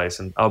special place.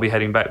 And I'll be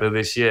heading back there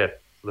this year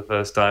for the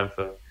first time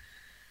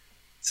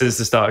since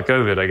the start of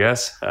COVID, I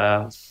guess,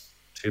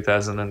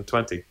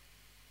 2020.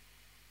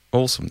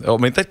 Awesome. I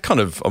mean, that kind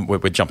of,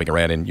 we're jumping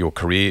around in your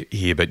career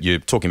here, but you're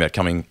talking about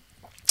coming,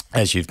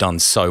 as you've done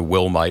so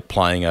well, mate,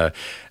 playing a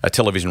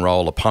television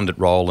role, a pundit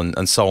role,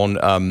 and so on.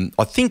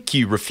 I think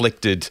you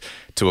reflected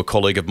to a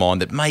colleague of mine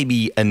that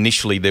maybe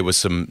initially there was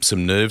some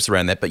nerves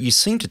around that, but you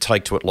seem to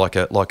take to it like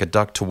a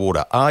duck to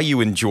water. Are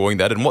you enjoying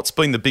that? And what's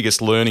been the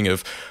biggest learning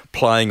of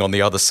playing on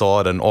the other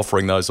side and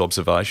offering those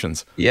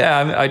observations?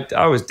 Yeah,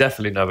 I was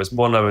definitely nervous,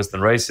 more nervous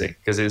than racing,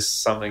 because it's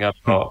something I'm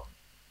not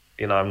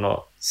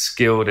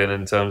skilled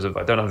in terms of,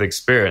 I don't have the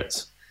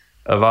experience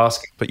of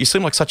asking. But you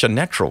seem like such a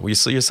natural.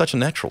 You're such a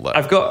natural, though.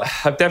 I've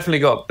definitely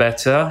got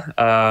better.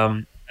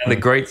 And the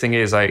great thing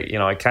is,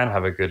 I can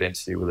have a good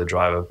interview with a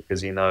driver,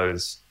 because he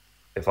knows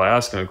if I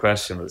ask him a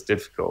question that's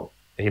difficult,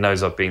 he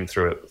knows I've been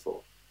through it before.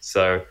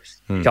 So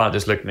you can't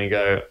just look at me and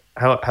go,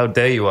 how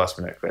dare you ask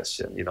me that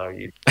question?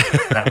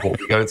 That's what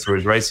we go through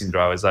as racing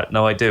drivers. Like,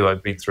 no, I do.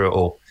 I've been through it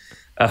all.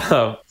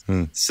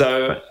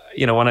 So,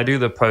 when I do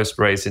the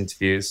post-race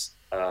interviews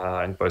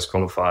and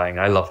post-qualifying,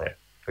 I love it,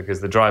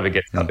 because the driver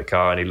gets out the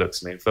car and he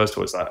looks at me. And first of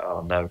all, it's like,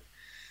 oh, no,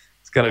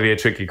 it's going to be a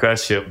tricky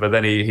question. But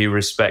then he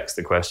respects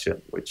the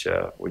question, which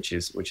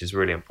is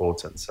really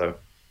important. So,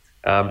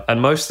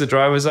 and most of the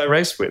drivers I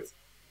race with,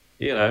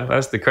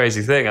 that's the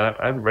crazy thing. I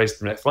haven't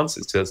raced in F1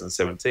 since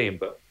 2017,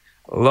 but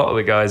a lot of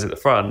the guys at the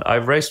front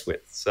I've raced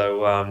with.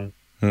 So,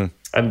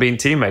 and been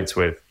teammates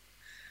with.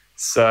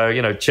 So,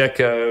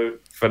 Checo,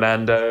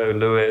 Fernando,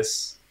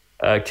 Lewis,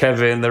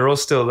 Kevin, they're all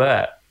still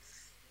there.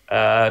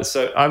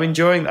 So I'm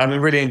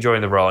really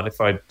enjoying the role. And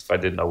if I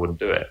didn't, I wouldn't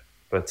do it.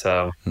 But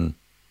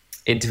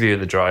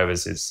interviewing the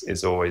drivers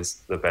is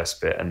always the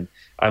best bit. And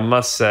I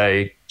must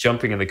say,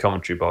 jumping in the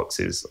commentary box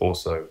is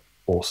also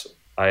awesome.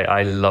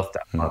 I love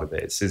that part of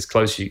it. It's as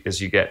close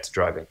as you get to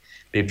driving.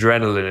 The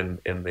adrenaline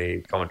in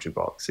the commentary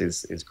box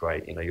is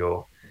great.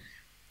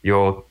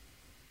 You're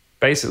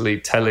basically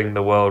telling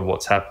the world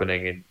what's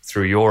happening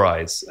through your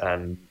eyes.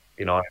 And,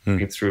 I've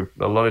been through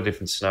a lot of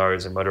different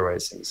scenarios in motor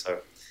racing. So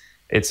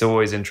it's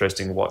always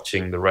interesting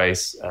watching the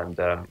race and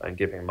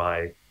giving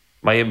my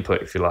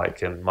input, if you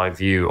like, and my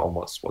view on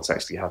what's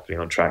actually happening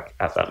on track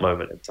at that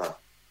moment in time.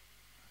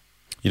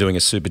 You're doing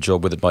a super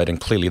job with it, mate, and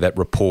clearly that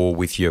rapport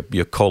with your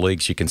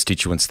colleagues, your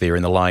constituents there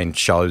in the lane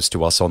shows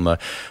to us on the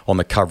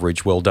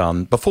coverage. Well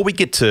done. Before we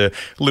get to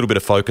a little bit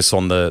of focus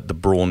on the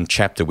Brawn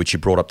chapter, which you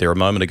brought up there a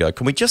moment ago,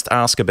 can we just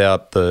ask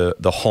about the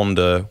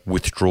Honda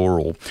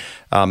withdrawal?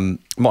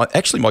 My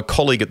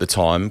colleague at the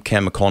time,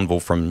 Cam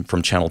McConville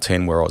from Channel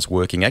 10, where I was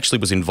working, actually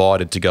was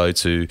invited to go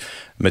to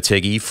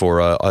Motegi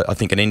for, I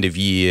think, an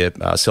end-of-year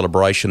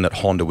celebration that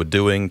Honda were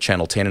doing.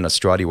 Channel 10 in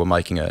Australia were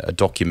making a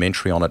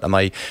documentary on it, and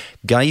they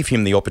gave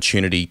him the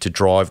opportunity to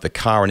drive the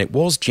car, and it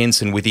was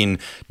Jenson within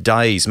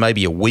days,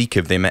 maybe a week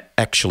of them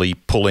actually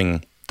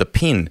pulling the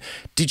pin.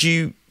 Did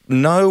you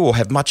know or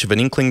have much of an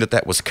inkling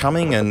that was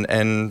coming,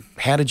 and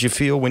how did you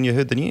feel when you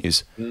heard the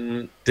news?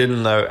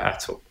 Didn't know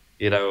at all.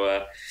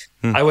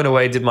 I went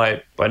away, did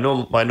my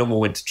normal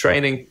winter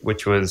training,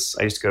 which was,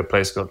 I used to go to a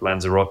place called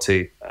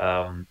Lanzarote.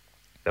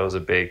 There was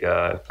a big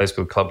place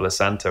called Club La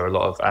Santa. A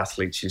lot of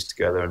athletes used to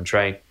go there and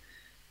train.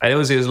 And it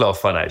was a lot of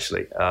fun,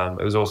 actually.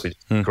 It was also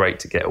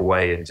great to get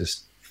away and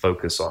just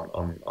focus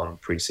on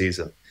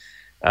pre-season.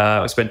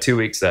 I spent 2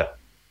 weeks there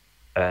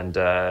and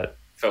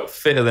felt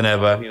fitter than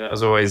ever. It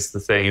was always the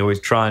thing. You always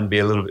try and be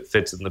a little bit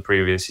fitter than the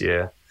previous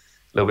year, a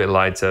little bit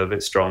lighter, a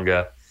bit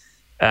stronger.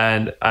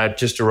 And I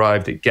just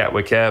arrived at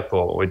Gatwick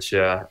Airport, which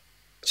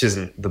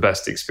isn't the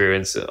best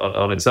experience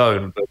on its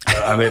own. But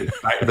I'm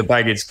at the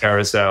baggage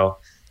carousel,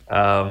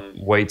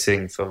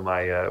 waiting for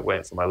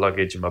my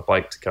luggage and my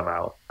bike to come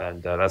out.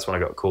 And that's when I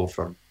got a call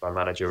from my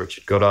manager,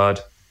 Richard Goddard,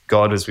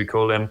 God as we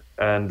call him.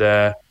 And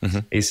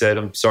he said,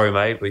 "I'm sorry,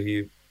 mate, but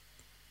your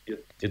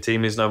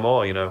team is no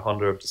more.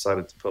 Honda have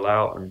decided to pull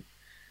out, and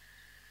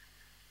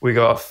we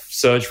got to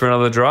search for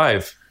another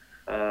drive."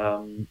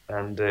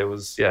 And it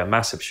was a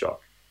massive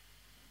shock.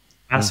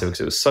 Massive,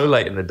 because it was so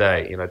late in the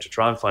day. To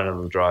try and find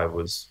another drive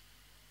was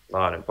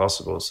not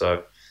impossible.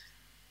 So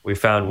we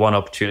found one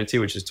opportunity,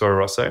 which is Toro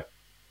Rosso.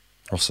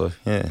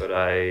 Yeah. But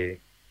I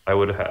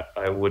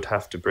would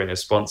have to bring a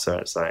sponsor.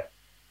 It's like,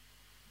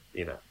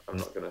 I'm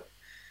not gonna.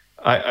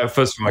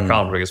 First of all, I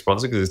can't bring a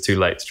sponsor because it's too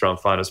late to try and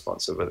find a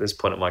sponsor. But at this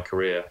point in my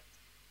career,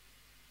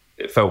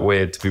 it felt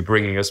weird to be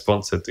bringing a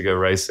sponsor to go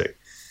racing.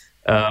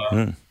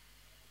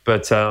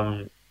 But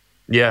so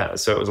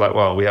it was like,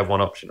 well, we have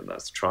one option, and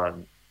that's to try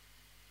and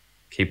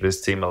keep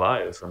this team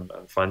alive and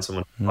find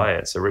someone to buy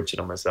it. So Richard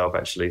and myself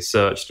actually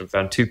searched and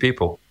found two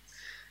people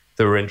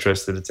that were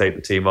interested to take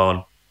the team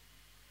on.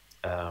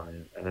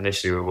 And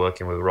initially we were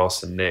working with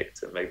Ross and Nick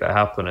to make that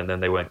happen, and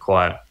then they went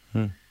quiet.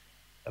 And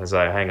I was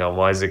like, hang on,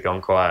 why has it gone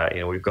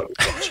quiet? We've got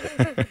this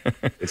option.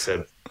 They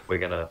said, we're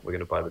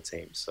gonna buy the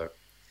team. So,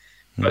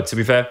 but to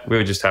be fair, we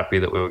were just happy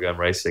that we were going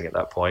racing at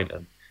that point,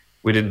 and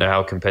we didn't know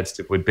how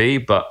competitive we'd be,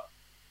 but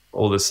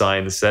all the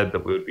signs said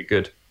that we would be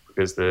good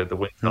because the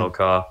wind tunnel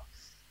car,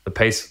 the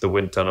pace of the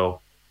wind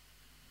tunnel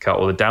car,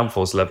 or the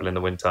downforce level in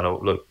the wind tunnel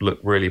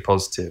looked really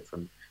positive.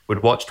 And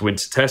we'd watched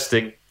winter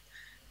testing,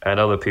 and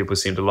other people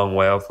seemed a long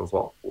way off of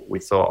what we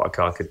thought our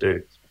car could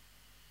do.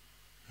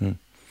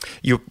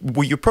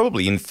 You're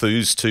probably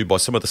enthused too by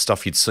some of the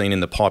stuff you'd seen in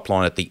the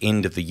pipeline at the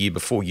end of the year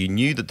before. You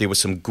knew that there were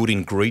some good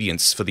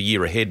ingredients for the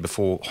year ahead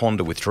before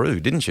Honda withdrew,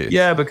 didn't you?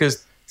 Yeah,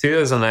 because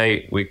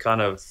 2008 we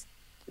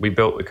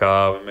built the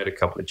car, we made a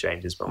couple of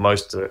changes, but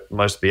most of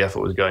the effort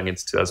was going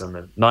into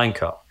 2009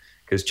 car.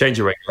 Because change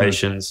of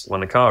regulations,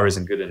 when the car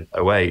isn't good in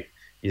 2008,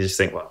 you just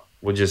think, well,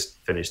 we'll just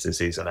finish the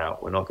season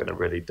out. We're not going to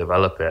really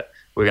develop it.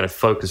 We're going to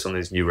focus on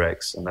these new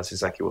regs. And that's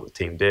exactly what the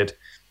team did.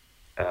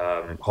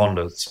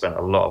 Honda spent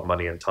a lot of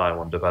money and time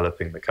on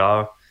developing the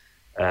car.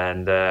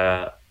 And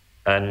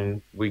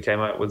we came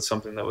out with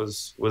something that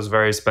was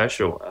very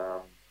special.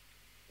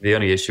 The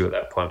only issue at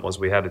that point was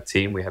we had a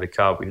team, we had a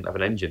car, we didn't have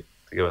an engine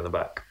to go in the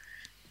back.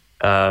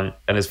 And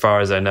as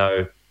far as I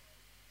know,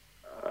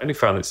 I only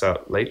found this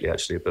out lately,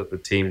 actually, but the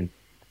team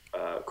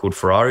called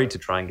Ferrari to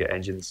try and get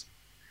engines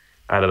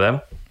out of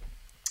them.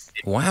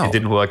 Wow. It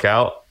didn't work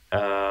out.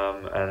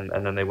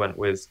 And then they went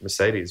with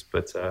Mercedes,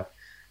 but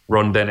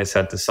Ron Dennis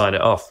had to sign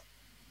it off,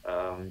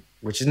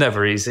 which is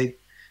never easy,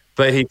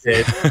 but he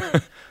did.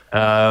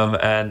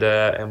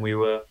 And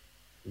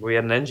we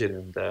had an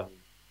engine, and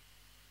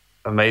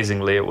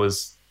amazingly, it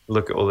was,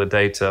 look at all the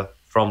data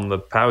from the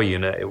power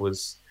unit, it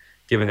was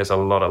giving us a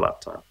lot of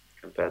lap time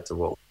compared to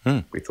what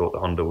we thought the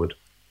Honda would.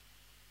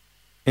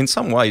 In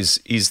some ways,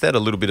 is that a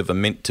little bit of a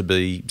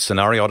meant-to-be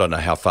scenario? I don't know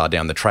how far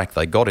down the track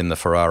they got in the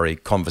Ferrari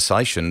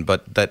conversation,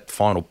 but that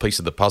final piece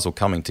of the puzzle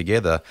coming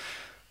together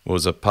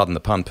was a, pardon the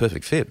pun,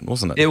 perfect fit,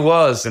 wasn't it? It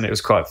was, and it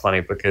was quite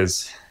funny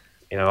because,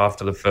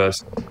 after the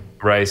first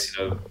race,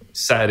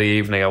 Saturday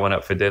evening I went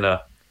out for dinner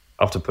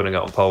after putting it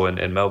on pole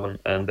in Melbourne,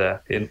 and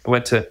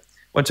went to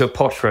a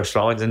posh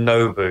restaurant, went to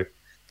Nobu,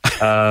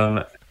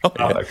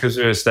 because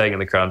we were staying in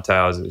the Crown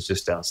Towers. It was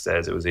just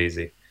downstairs. It was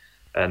easy,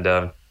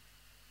 and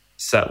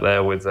sat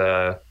there with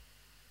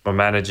my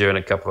manager and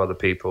a couple of other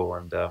people,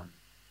 and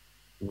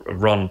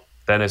Ron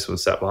Dennis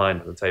was sat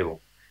behind at the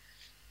table.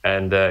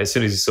 And as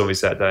soon as he saw me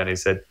sat down, he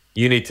said,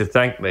 "You need to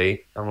thank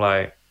me." I'm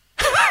like,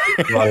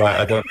 well,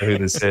 I don't know who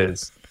this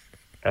is.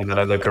 And then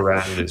I look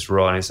around and it's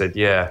Ron. He said,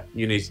 "Yeah,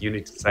 you need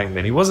to thank me."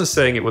 And he wasn't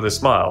saying it with a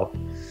smile.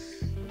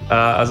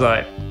 I was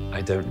like,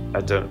 I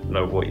don't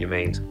know what you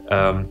mean.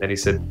 And he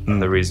said,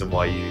 "The reason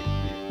why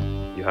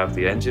you have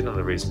the engine and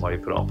the reason why you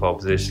put it on pole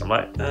position." I'm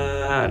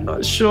like,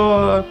 not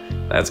sure.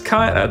 That's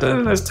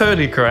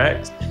totally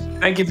correct.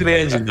 Thank you for the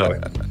engine though.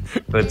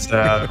 But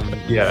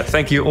yeah,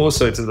 thank you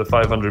also to the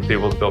 500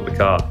 people that built the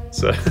car.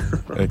 So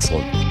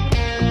excellent.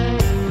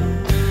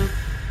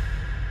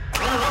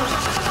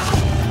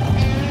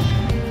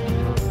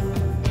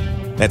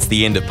 That's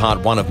the end of part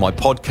one of my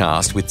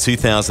podcast with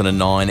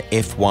 2009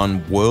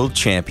 F1 World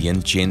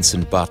Champion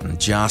Jenson Button.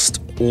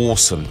 Just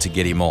awesome to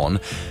get him on.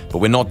 But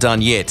we're not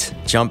done yet.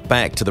 Jump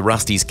back to the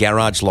Rusty's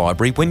Garage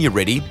Library when you're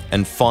ready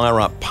and fire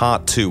up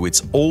part two.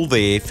 It's all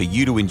there for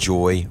you to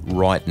enjoy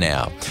right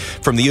now.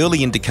 From the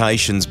early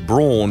indications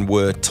Brawn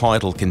were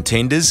title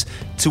contenders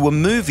to a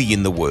movie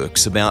in the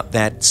works about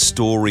that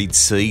storied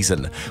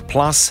season,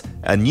 plus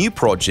a new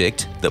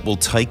project that will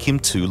take him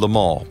to Le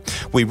Mans.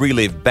 We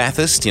relive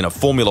Bathurst in a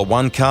Formula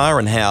One car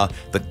and how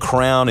the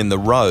crown in the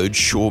road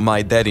sure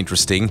made that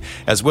interesting,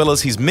 as well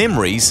as his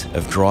memories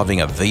of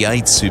driving a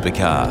V8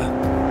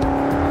 supercar.